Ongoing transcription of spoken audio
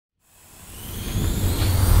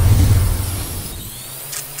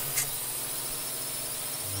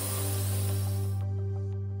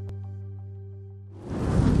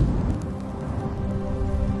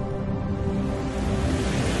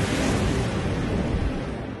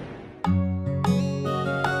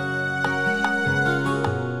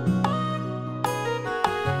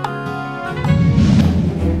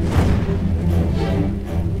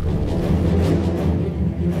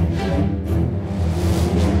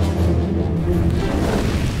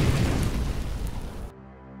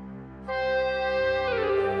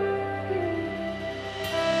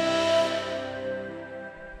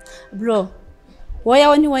bro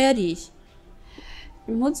wowe ntiwayariye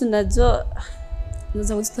impuzu nazo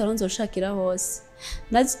kuzitora nzoshakira hose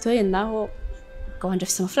nazitoye naho gahanje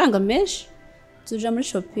afise amafaranga menshi tuja muri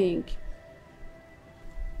shopping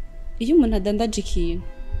iyo umuntu adandaje ikintu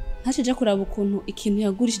ntacije kuraba ukuntu ikintu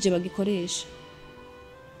yagurishije bagikoresha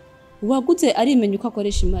uwaguze arimenya uko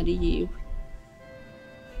akoresha imari yiwe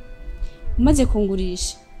umaze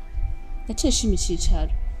kungurisha yacesha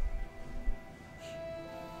imicicaro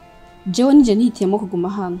jewe nije nihitiyemo kuguma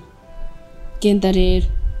hano genda rero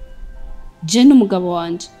je n'umugabo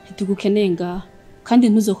wanje ntitugukeneye ngaha kandi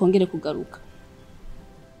ntuzokongere kugaruka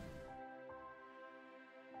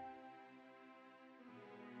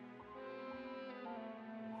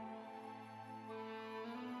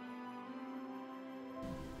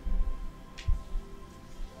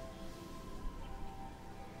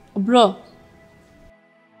bro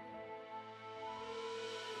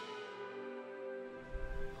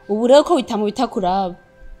ubu rero ko witamo bitakuraba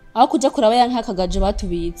aho kuja kuraba ya nk'akagaje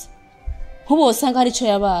batubitse nkubo usanga hari ico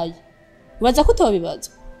yabaye ubaza ko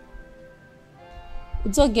utobibazwa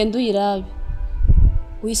uzogenda uyirabe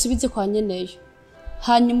uyisubize kwa nyeneyo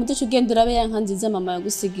hanyuma udaca ugenda urabe ya nka nziza mama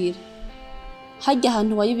yagusigira harya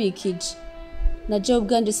ahantu wayibikije na jewe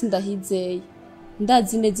ubwanje sindahizeye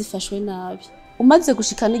ndazi neza ifashwe nabi umaze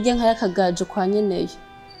gushika n'irya nka y'akagaje kwa nyeneyo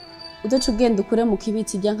udaca ugenda ukure mu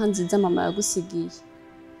kibiti irya nka nziza mama yagusigiye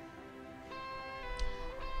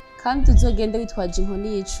kandi uzogende witwaje inkoni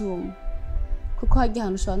y'icuma kuko harya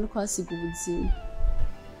ahantu ushobora no kuhasiga ubuzima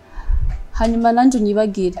hanyuma nanje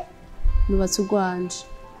unyibagire nubatse urwanje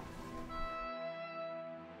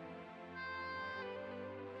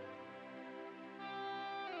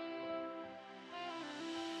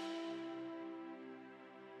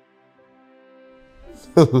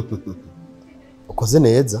ukoze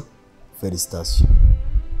neza felicitation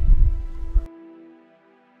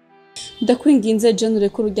ndakwinginze John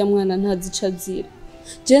ureke urya mwana ntazica azira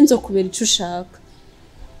je nzokubera ico ushaka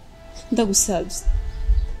ndagusavye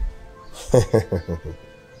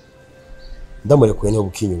ndamurekuye niho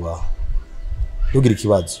bukinyubaho ntugira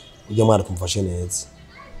ikibazo urya mwana tumufashe neza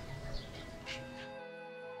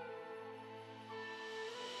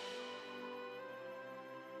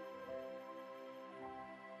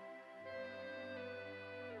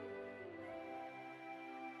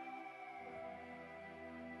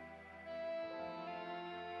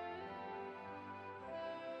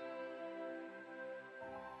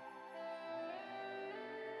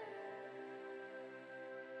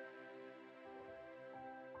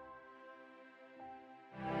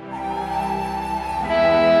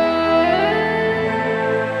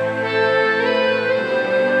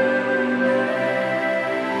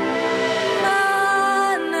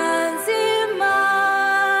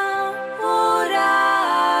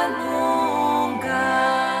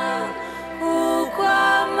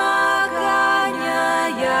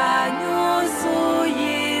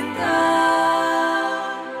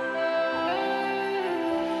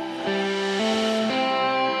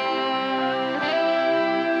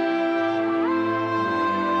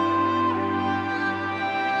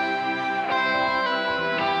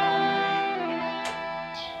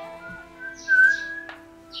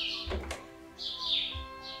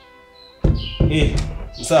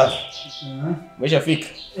Safi. Umeshafika?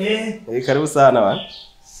 Karibu sana bwana.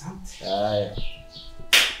 Asante. Haya.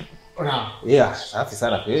 Ona. Safi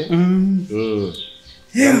sana pe.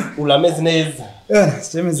 Ulameze neza.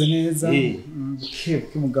 Stemeze neza.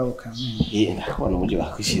 Mugabo kamwe. Ndakubona umuje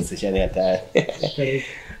bakwishize cyane hatari.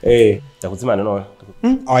 Ndakuzimana none.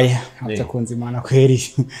 Oya, atakunzimana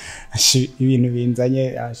kweri. Ibintu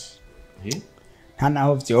binzanye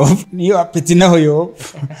hanaho byo niyo apeti naho yo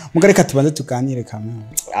mugareka tubanze tuganire kamwe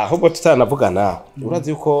ahubwo tutanavugana urazi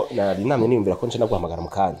yuko nari namwe nimbira ko nje naguhamagara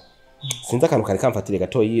mukanya sinza akantu kare kamfatire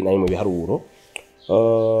gatoyi nari mu biharuro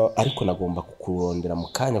ariko nagomba kukurondera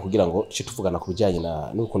mukanya kugira ngo cyo tuvugana ku bijyanye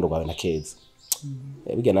n'urukundo rwawe na Keza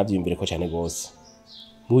bijya nabyimbire ko cyane gose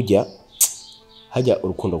burya hajya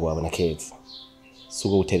urukundo rwawe na Keza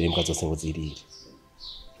sugo uterera imbwa zose ngo zirire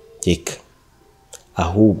geka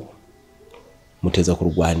ahubwo muteza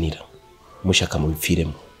kurwanira mushaka mu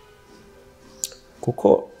bipfiremo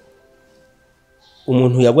kuko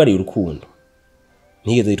umuntu yabwariye urukundo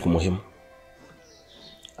ntigeze yitwa umuhemu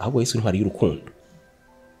ahubwo Yesu ntwari y'urukundo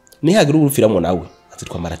nihagira urufiramo nawe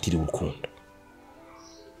azitwa maratiri w'urukundo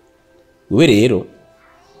wewe rero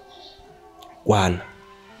wana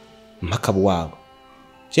mpakabo wawe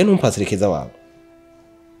je numpaserekeza wawe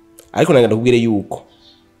ariko nanga ndakubwire yuko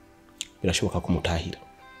birashoboka kumutahira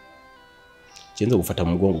Jenzo gufata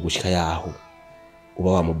mu mugongo gushika yaho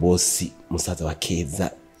uba wa mubosi musaza wa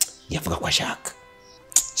Keza yavuga kwa shaka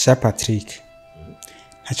sha Patrick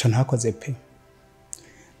ntacyo ntakoze pe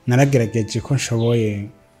naragerageje ko nshoboye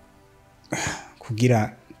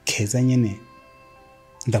kugira Keza nyene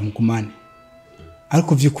ndamugumane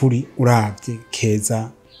ariko vy'ukuri uravye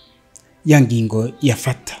Keza ya ngingo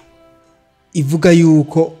yafata ivuga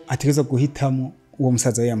yuko ategeza guhitamo uwo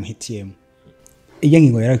musaza yamuhitiyemo iya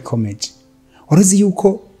ngingo yarabikomeje waruzi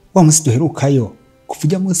yuko wa musi duherukayo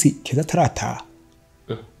kuvuga munsi Keza tarataha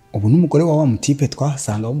ubu n'umugore wa mutipe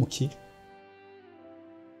twahasanga wo mukire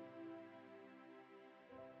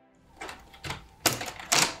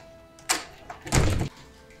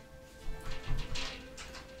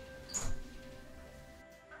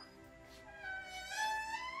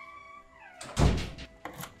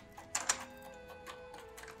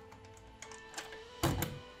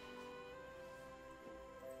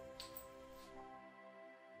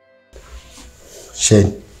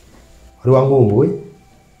Sheni, wari wankumbuye?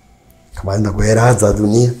 Kamanda guhera za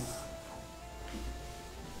dunia.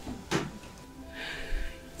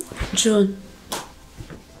 John.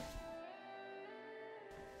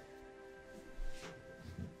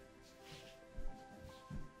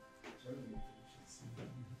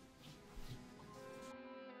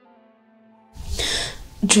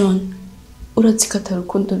 John, uratsikata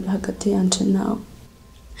rukundo hagati yanje nawe.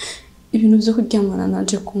 Ibintu byo kuryamana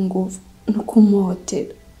nanje ku nguvu no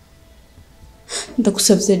kumuhotera.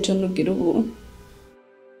 Ndagusavye John ugira ubu.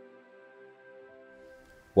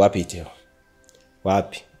 Wapi Theo?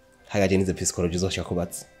 Wapi? Hagaje nize psychology zoshaka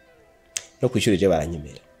kubatse. No kwishurije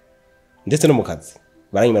baranyemera. Ndetse no mu kazi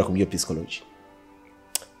baranyemera ku byo psychology.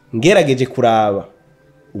 Ngerageje kuraba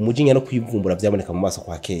umujinya no kwivumbura byaboneka mu maso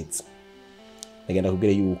kwa Keza. Nagenda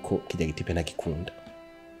kubwire yuko kijya gitipe ntakikunda.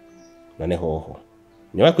 None hoho.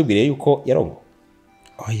 Nyawa kwibwire yuko yarongo.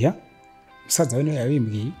 Oya. Musaza we no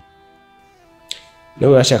yabimbwiye.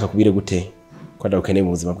 Nawe bashaka kubire gute ko ndarukeneye mu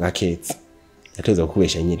buzima bwa Keza. Yateza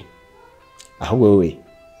kukubesha nyine. Ahubwo wewe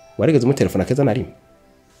waregeze mu telefone Keza na rimwe.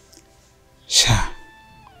 Sha.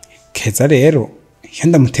 Keza rero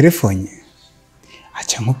yenda mu telefone.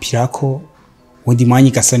 Acha nkupira ko undi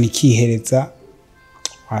mwanyi gasoni kihereza.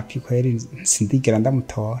 Wapi ko yari sindigera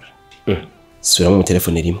ndamutora. Sura mu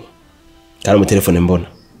telefone rimwe. Kandi mu telefone mbona.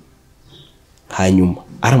 Hanyuma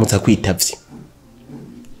aramutsa kwitavye.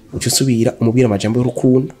 Ucu subira umubwira amajambo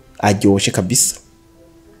y'urukundo aryoshe kabisa.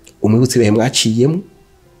 Umwibutse bihe mwaciyemo.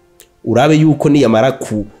 Urabe yuko niyamara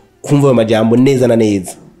kumva ayo majambo neza na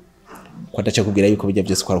neza. Ko adaca kubwira yuko bijya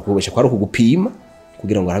byose kwara kubesha kwara kugupima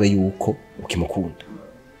kugira ngo arabe yuko ukimukunda.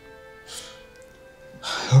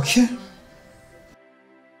 Okay.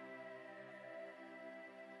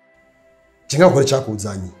 Jinga ukore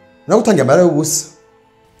cyakuzanye. Nawe utangiye amara y'ubusa.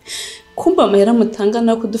 Kumba amahera mutanga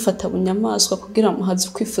no kudufata bunyamaswa kugira muhaze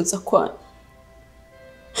kwifuza kwa.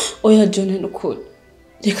 Oya John n'ukuri.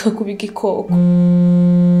 Reka kubiga ikoko.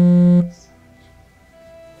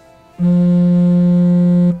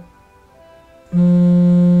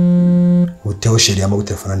 Uteo sheria mu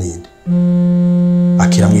telefona ninde.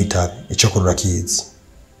 Akira mwitabe ico kurura kizi.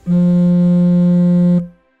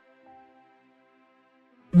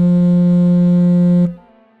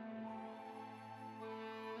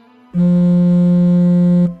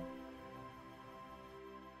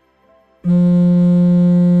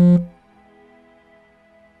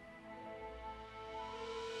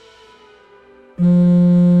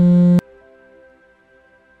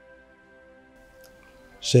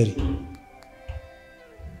 Sheri.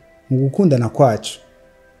 Mu gukundana kwacu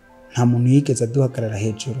nta muntu yigeze aduhagarara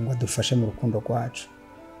hejuru ngo adufashe mu rukundo rwacu.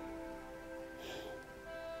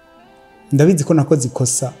 Ndabizi ko nakoze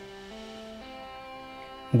ikosa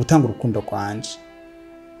mu gutanga urukundo rwanje.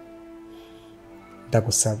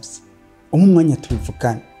 Ndagusabye umwanya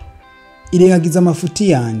tubivugana. Irengagiza amafuti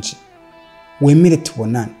yanje. Wemere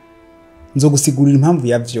tubonane. Nzogusigurira impamvu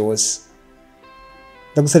ya vyose.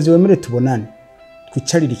 Ndagusabye wemere tubonane.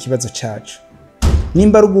 Twicarira ikibazo cyacu.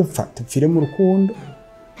 Nimba ari gupfa tupfire mu rukundo.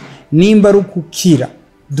 Nimba ari gukira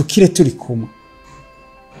dukire turi kumwe.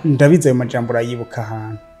 Ndabizi ayo majambo urayibuka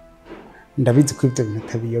ahantu. Ndabizi ko ibyo bintu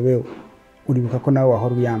tabiyobewe. Uribuka ko nawe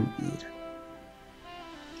wahora uyambira.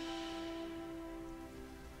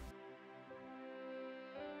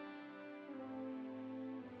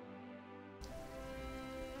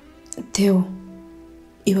 Theo,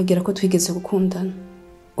 ibagira ko twigeze gukundana.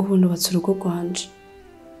 Ubu nubatse urugo rwanje.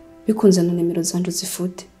 Bikunze na nimero zanje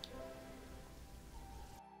zifute.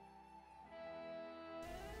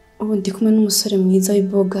 Ubu ndi kumwe n'umusore mwiza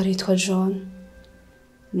w'iboga yitwa John.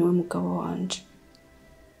 Niwe mugabo wanje.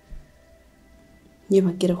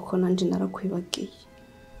 Nyibagira kuko nanje narakwibagiye.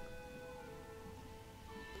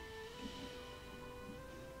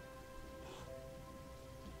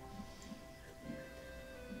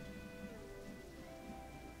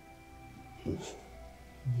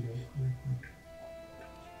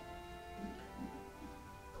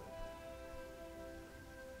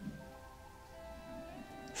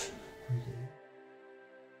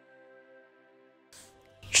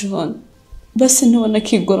 John, basi ntubona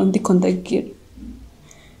kigoro ndiko ndagira.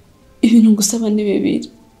 Ibintu ngusaba ni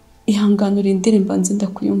bibiri. Ihangana urindire mbanze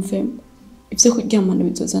ndakuyumvemo. Ibyo kuryamana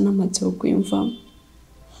bizozana amazi yo kuyumvamo.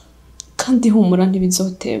 Kandi humura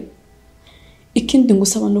ntibizoteba. Ikindi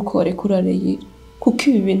ngusaba no kurekura reyira. Kuko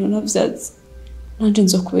ibi bintu navyazi. Nanje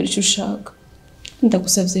nzokubera icyo ushaka.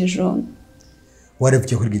 Ndagusavye John.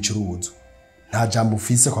 Warevye kuri gicuruzo. Nta jambo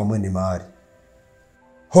ufise kwa mwene mari.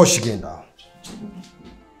 Hoshi genda.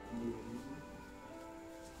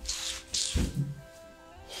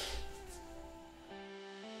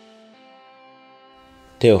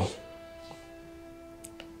 Teo,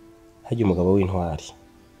 hajya umugabo w'intwari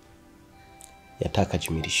yatakaje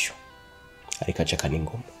imirisho ariko acakana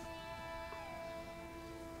ingoma.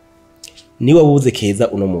 Niba wuze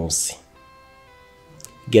keza uno munsi,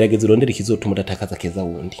 gerageza urondere ikizotuma udatakaza keza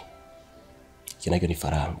wundi. Icyo nacyo ni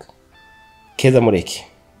faranga. Keza mureke,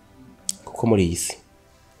 kuko muri iyi si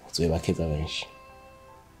uzoba keza benshi.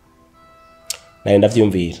 Nawe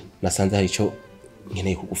ndavyumvira, nasanze hari icyo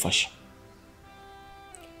nkeneye kugufasha.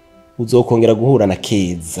 Uzokongera guhura na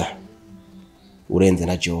Keza urenze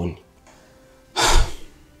na John.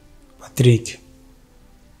 Patrick,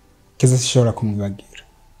 Keza sishobora kumwibagira.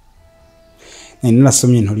 Nari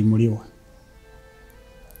nasomye nturi muri we.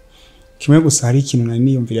 Kimwe gusa hari ikintu nari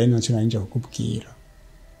niyumvira ari nacyo nanje kukubwira.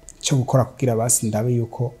 Cyo gukora kugira basi ndabe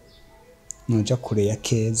yuko noja kure ya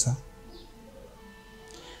Keza.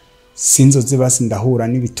 Sinzoze basi ndahura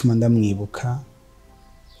n'ibituma ndamwibuka.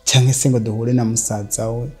 Cyangwa se ngo duhure na musaza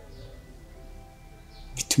we.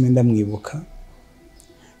 Bitume ndamwibuka.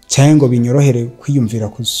 Cyangwa ngo binyorohere kwiyumvira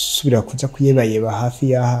kusubira kuja kuyebayeba hafi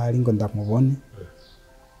yaha ari ngo ndamubone.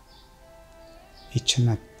 Icyo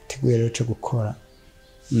nateguye rero cyo gukora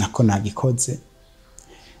nako nagikoze.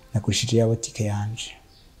 Nagurishije ya botike yanje.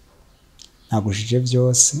 Nagurishije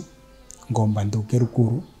byose ngomba nduge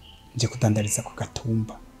ruguru nje kudandariza ku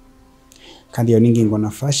Gatumba. Kandi iyo ningingo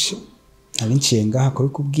nafashe nari nciye ngaha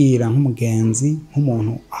kubikubwira nk'umugenzi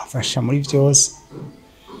nk'umuntu afasha muri byose.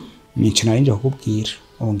 Nico nari nje kukubwira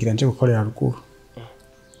ubungira nje gukorera ruguru.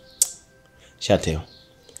 Shateo,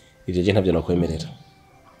 ivyo je ntavyo nakwemerera.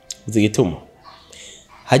 Uzi gituma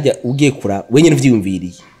hajya ugiye kura wenye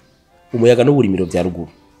nvyiyumviriye umuyaga n'uburimiro bya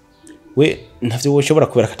ruguru. We ntavyo woshobora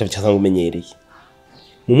kubera katabicaza umenyereye.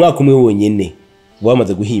 Mu mwaka umwe wonyene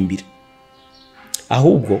wamaze guhimbira.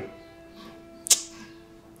 Ahubwo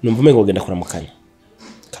numva umengo genda kuramukanya.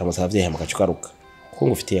 Karamusa abavyeyi hamakacukaruka kuko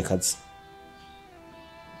ngufitiye akazi.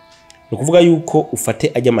 Nukuvuga yuko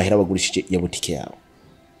ufate ajya mahera bagurishije ya botike yawe.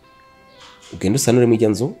 Ugenda usanure mu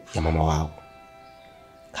ijyanzo ya mama wawe.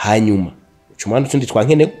 Hanyuma ucumana ucundi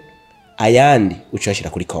twankenewe ayandi ucashira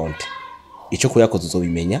kuri konti. Ico kuyakoze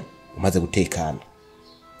uzobimenya umaze gutekana.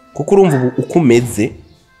 Kuko urumva ubu ukumeze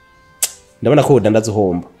ndabona ko udandaza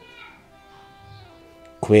uhomba.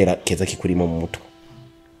 Kubera Keza kikurimo mu mutwe.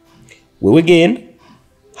 Wewe genda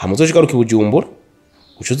hamuzoshikaruka Bujumbura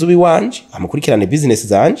ucuze ubiwanje amukurikirane business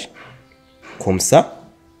zanje. Komsa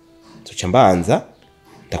tuca mbanza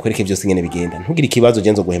ndakwereke byose ngene bigenda. Ntugire ikibazo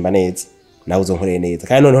genzo guhemba neza. Nawe uzonkoreye neza.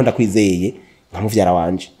 Kandi noneho ndakwizeye nka muvyara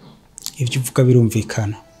wanje. Ivyo uvuga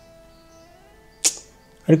birumvikana.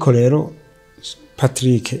 Ariko rero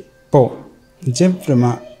Patrick, nje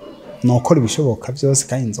vraiment nokora ibishoboka byose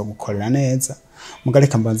kandi nzogukorera neza.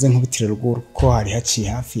 Mugareka mbanze nkubitire ruguru ko hari haciye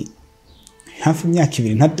hafi imyaka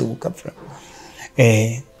 2 ntaduka vra.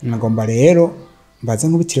 Nagomba rero mbanze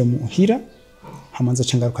nkubitire muhira hamanza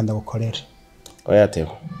cengaruka ndagukorera. Oya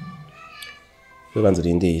Teo. Webanze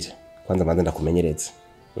urindire. Kwanza mbanze ndakumenyereza.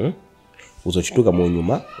 Uzocuduga mu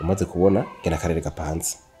nyuma umaze kubona gena karere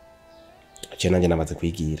gapanze. Aciye nanje namaze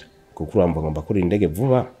kwigira. Kuko uramba ngomba kuri indege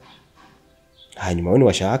vuba. Hanyuma we ni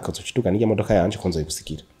washaka uzocuduga n'ijya modoka yanje ko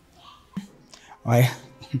nzoyigusigira. Oya.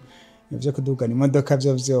 Ivyo kuduga ni modoka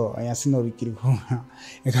byo aya sinobigira vuba.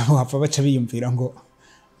 Eka bapfa baca biyumvira ngo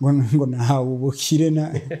nahawe ubukire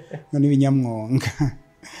na n'ibinyamwonga.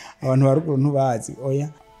 Abantu baruguru ntubazi. Oya.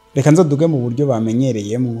 Reka nzoduge mu buryo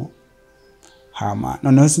bamenyereyemwo. Hama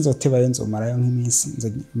noneho sinzotebayo nzomarayo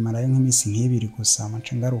nk'iminsi nk'ibiri gusa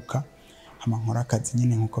amace ngaruka hama nkora akazi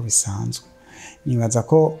nyine nkuko bisanzwe. Nibaza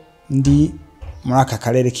ko ndi muri aka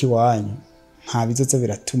karere kiwanyu nta bizoza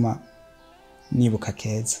biratuma nibuka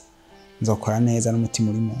Keza. Nzokora neza n'umutima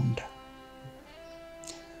uri mu nda.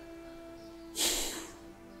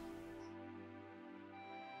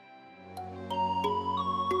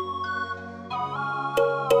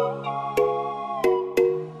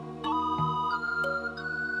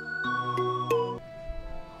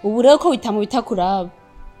 ubu rero ko witamu bitakuraba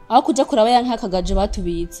aho kuja kuraba ya nk'akagaje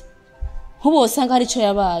batubitse nk'ubu wosanga hari ico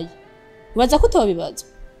yabaye ubaza ko utobibazwa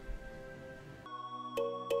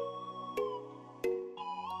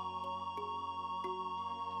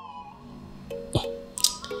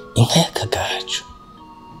inka y'akagajo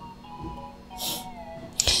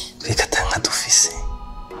reka tanka dufise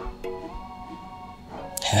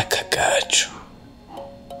y'akagajo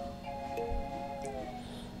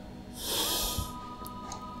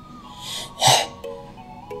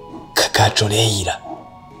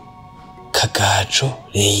kagajo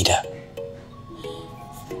reira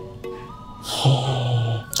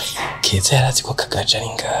keza yarazi ko kagajo ari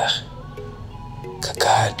ngaha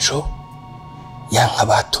kagajo yanka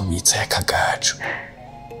batubitsa ya kagajo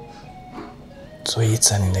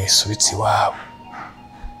zoyitsana ndayisubitse iwabo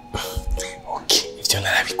okay ivyo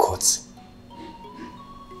narabikoze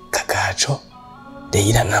kagajo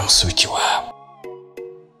reira namusubiki iwabo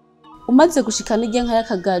umaze gushikana irya nka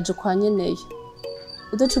y'akagajo kwa nyeneyo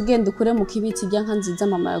udaca ugenda ukure mu kibitsi irya nka nziza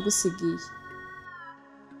mama yagusigiye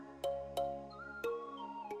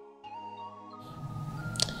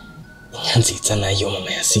inka nziza nayo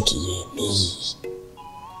mama yasigiye niyi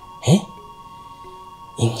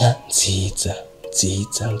inka nziza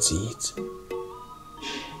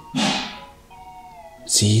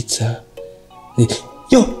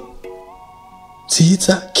yo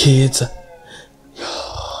nziza keza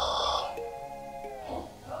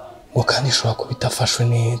ngo kandi ishobora kuba itafashwe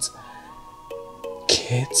neza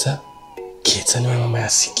keza niwe mama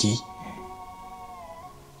yasigiye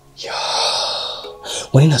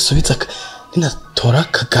ngo ninatora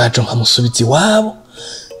akagajo nkamusubiza iwabo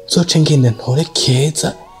zoce ngende ntore keza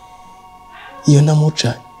iyo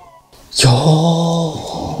namuca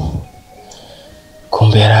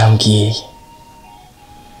kumbe yarambwiye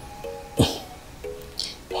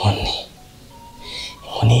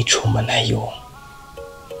inkoni y'icuma nayo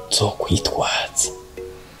nzokwitwaza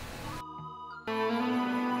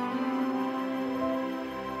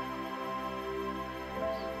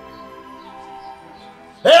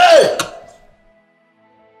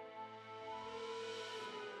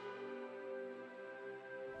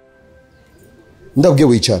ndabwiye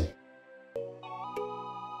wicane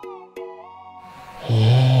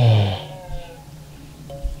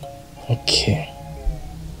okay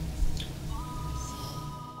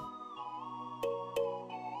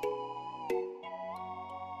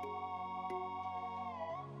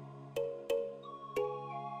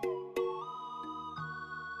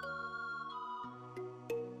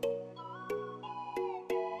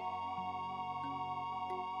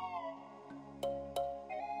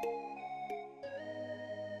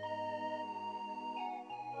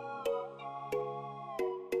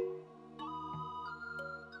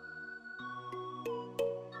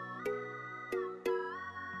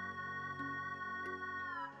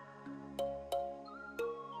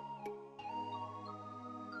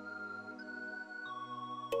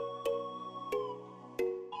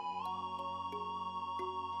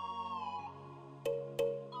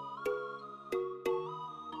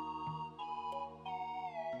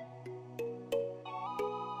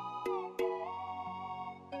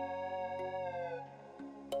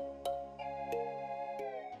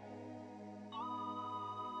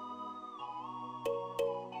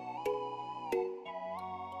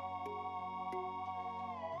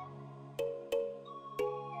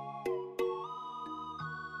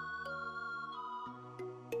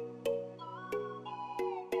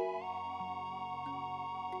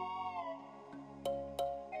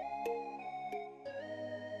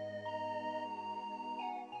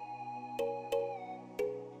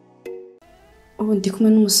ubu ndi kumwe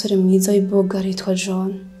n'umusore mwiza w'iboga yitwa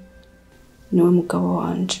John niwe mugabo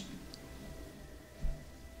wanje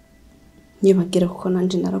nyibagira kuko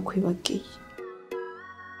nanje narakwibagiye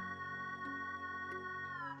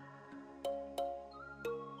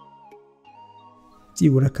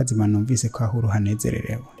byibura akazima numvise ko aho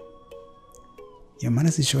uruhanezererewe iyo mana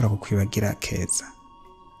zishobora kukwibagira keza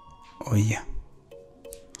oya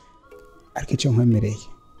ariko icyo nkwemereye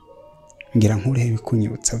ngira nkureho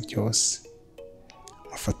ibikunyibutsa byose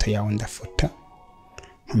amafoto yawe ndafuta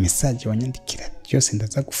mu message wanyandikira byose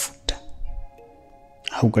ndaza gufuta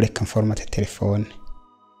ahubwo reka mformate telefone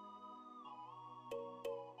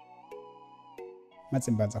maze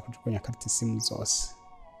mbanza kujugunya karita simu zose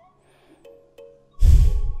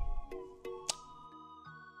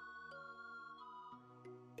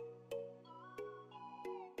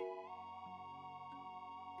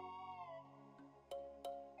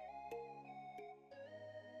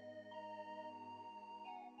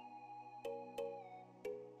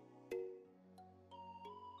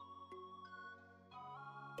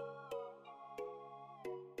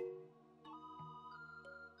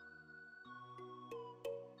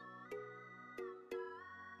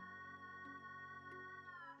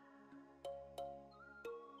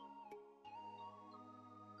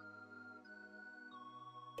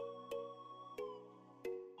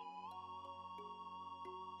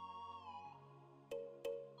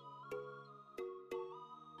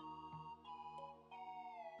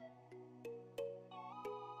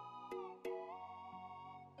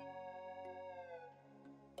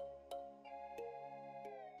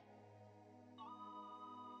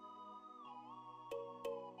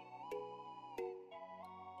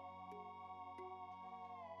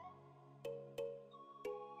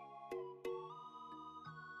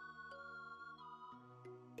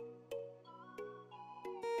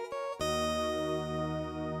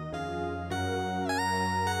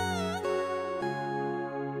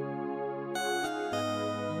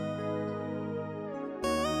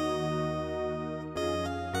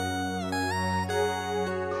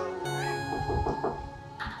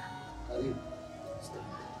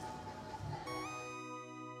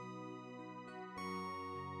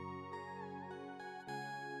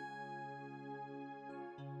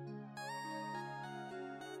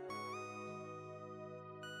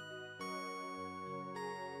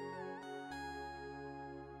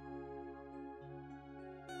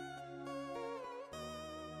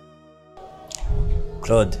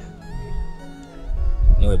Claude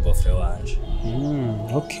niwe bofre wanje.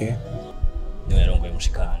 Okay. Niwe rongoye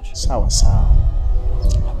mushikanje. Sawa sawa.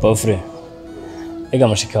 Bofre. Ega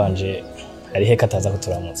mushikanje ari he kataza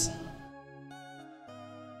kuturamutsa.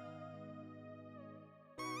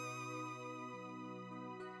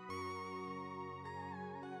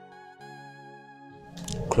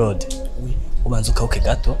 Claude, ubanza ukawuke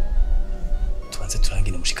gato tubanze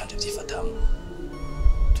turangire mushikanje vyifatamwe.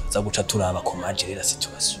 Tuza guca turaba ko majerera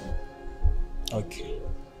situation. Okay.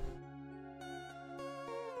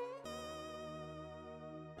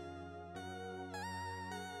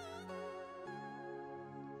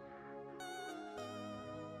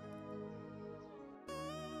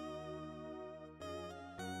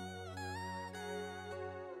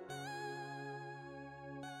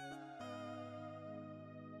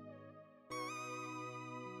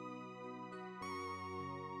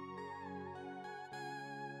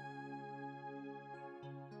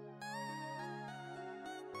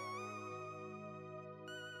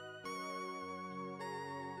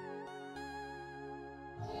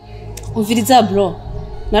 Umviriza bro,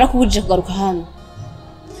 narakubujije kugaruka hano.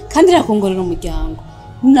 Kandi nakongorera umuryango.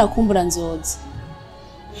 Ninakumbura nzoza.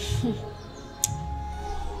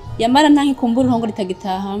 Yamara ntankikumbura urongo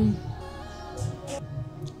ritagitahamo.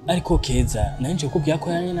 Ariko Keza, nanje kubwiye ko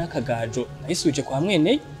yanye nakagajo, nayisubije kwa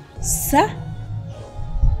mwene. Sa?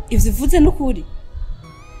 Ivyo uvuze n'ukuri?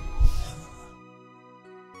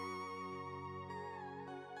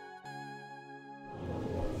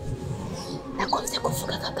 Nakomvye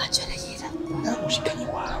kuvuga kagajo arayira. Namushikanye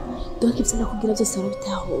wawe. Donc ivyo nakubwira byose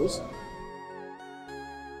warabitahuye.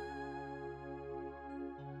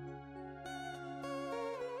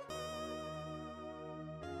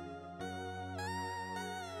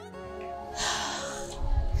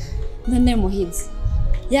 None muhizi.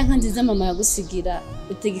 Ya nka nziza mama yagusigira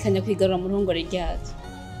utegekanya kwigarura mu ruhongore ryacu.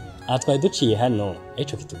 Aha twari duciye hano,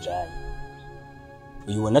 eco kitujanye.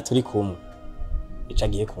 Uyibona turi kumwe. Ico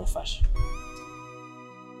agiye kumfasha.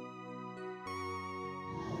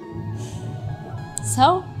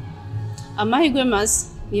 Sawa? Amahirwe masa.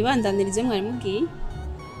 Nibandanirize mwari mubwiye.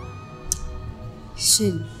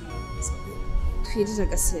 Sheri. Twirira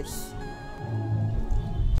agaselfie.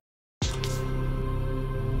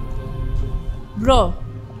 Bro,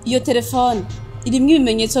 iyo telefone irimwo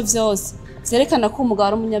ibimenyetso vyose vyerekana ko umugabo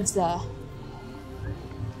ari umunyavyaha.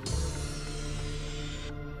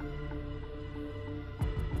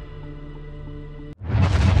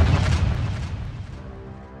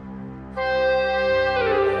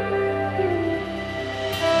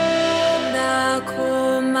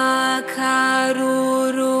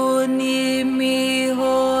 Karuru ni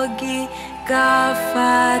mihogi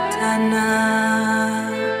gafatana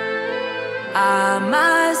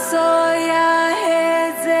amaso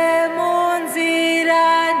yaheze mu nzira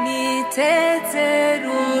niteze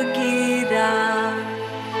rugira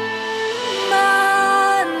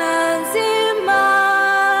mana nzima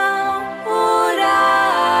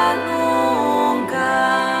urantunga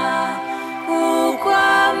kuko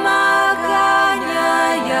amaganya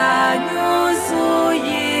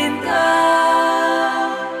yanyuzuye inda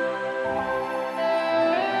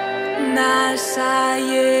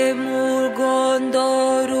nashaye mu rwondo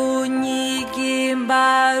runyigimba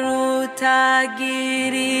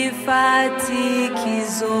rutagira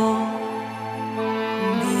ifatikizo